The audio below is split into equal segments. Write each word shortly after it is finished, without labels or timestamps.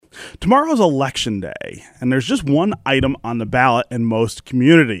Tomorrow's election day, and there's just one item on the ballot in most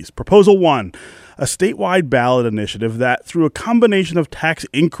communities. Proposal 1, a statewide ballot initiative that, through a combination of tax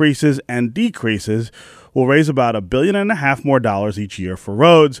increases and decreases, will raise about $1.5 billion more each year for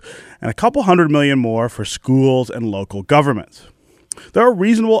roads and a couple $100 million more for schools and local governments. There are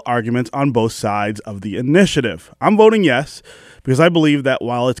reasonable arguments on both sides of the initiative. I'm voting yes because I believe that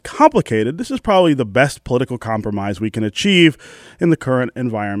while it's complicated, this is probably the best political compromise we can achieve in the current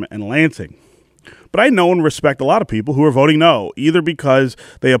environment in Lansing. But I know and respect a lot of people who are voting no, either because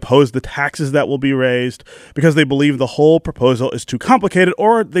they oppose the taxes that will be raised, because they believe the whole proposal is too complicated,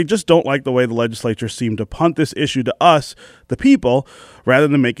 or they just don't like the way the legislature seemed to punt this issue to us, the people, rather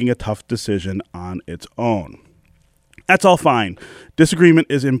than making a tough decision on its own. That's all fine. Disagreement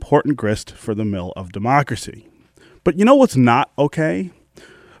is important grist for the mill of democracy. But you know what's not okay?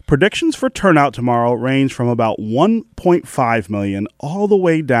 Predictions for turnout tomorrow range from about 1.5 million all the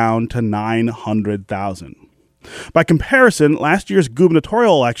way down to 900,000. By comparison, last year's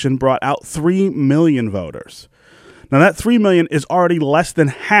gubernatorial election brought out 3 million voters. Now that 3 million is already less than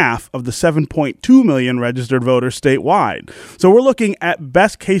half of the 7.2 million registered voters statewide. So we're looking at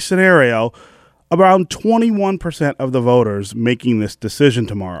best case scenario, around 21% of the voters making this decision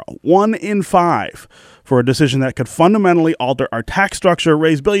tomorrow. 1 in 5 for a decision that could fundamentally alter our tax structure,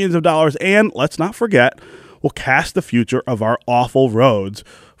 raise billions of dollars, and, let's not forget, will cast the future of our awful roads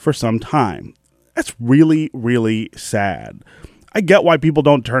for some time. That's really, really sad. I get why people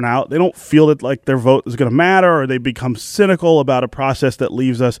don't turn out. They don't feel that like their vote is going to matter, or they become cynical about a process that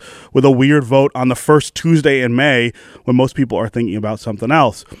leaves us with a weird vote on the first Tuesday in May when most people are thinking about something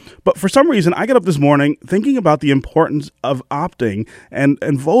else. But for some reason, I got up this morning thinking about the importance of opting and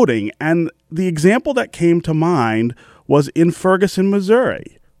voting. And the example that came to mind was in Ferguson,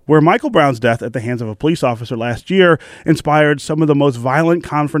 Missouri, where Michael Brown's death at the hands of a police officer last year inspired some of the most violent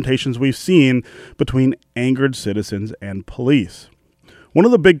confrontations we've seen between angered citizens and police. One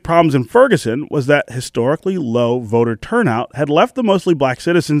of the big problems in Ferguson was that historically low voter turnout had left the mostly black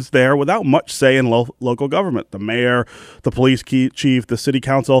citizens there without much say in local government. The mayor, the police chief, the city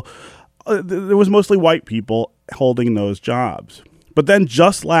council, there was mostly white people holding those jobs. But then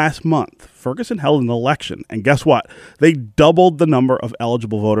just last month, Ferguson held an election, and guess what? They doubled the number of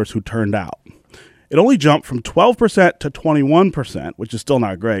eligible voters who turned out. It only jumped from 12% to 21%, which is still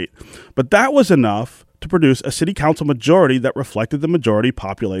not great, but that was enough to produce a city council majority that reflected the majority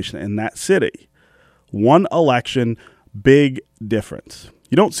population in that city. One election, big difference.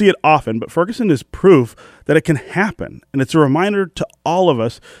 You don't see it often, but Ferguson is proof that it can happen, and it's a reminder to all of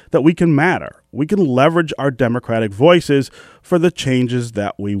us that we can matter. We can leverage our democratic voices for the changes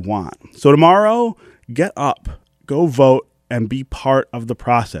that we want. So tomorrow, get up, go vote, and be part of the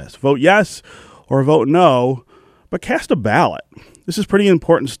process. Vote yes or vote no, but cast a ballot. This is pretty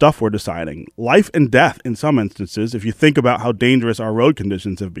important stuff we're deciding. Life and death in some instances, if you think about how dangerous our road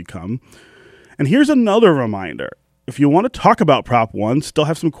conditions have become. And here's another reminder. If you want to talk about Prop 1, still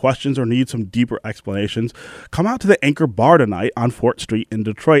have some questions or need some deeper explanations, come out to the Anchor Bar tonight on Fort Street in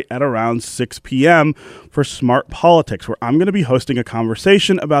Detroit at around 6 p.m. for Smart Politics, where I'm going to be hosting a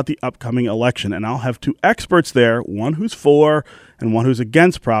conversation about the upcoming election. And I'll have 2 experts there, one who's for and one who's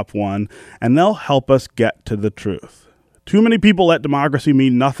against Prop 1, and they'll help us get to the truth. Too many people let democracy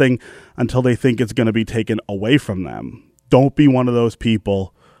mean nothing until they think it's going to be taken away from them. Don't be one of those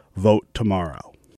people. Vote tomorrow.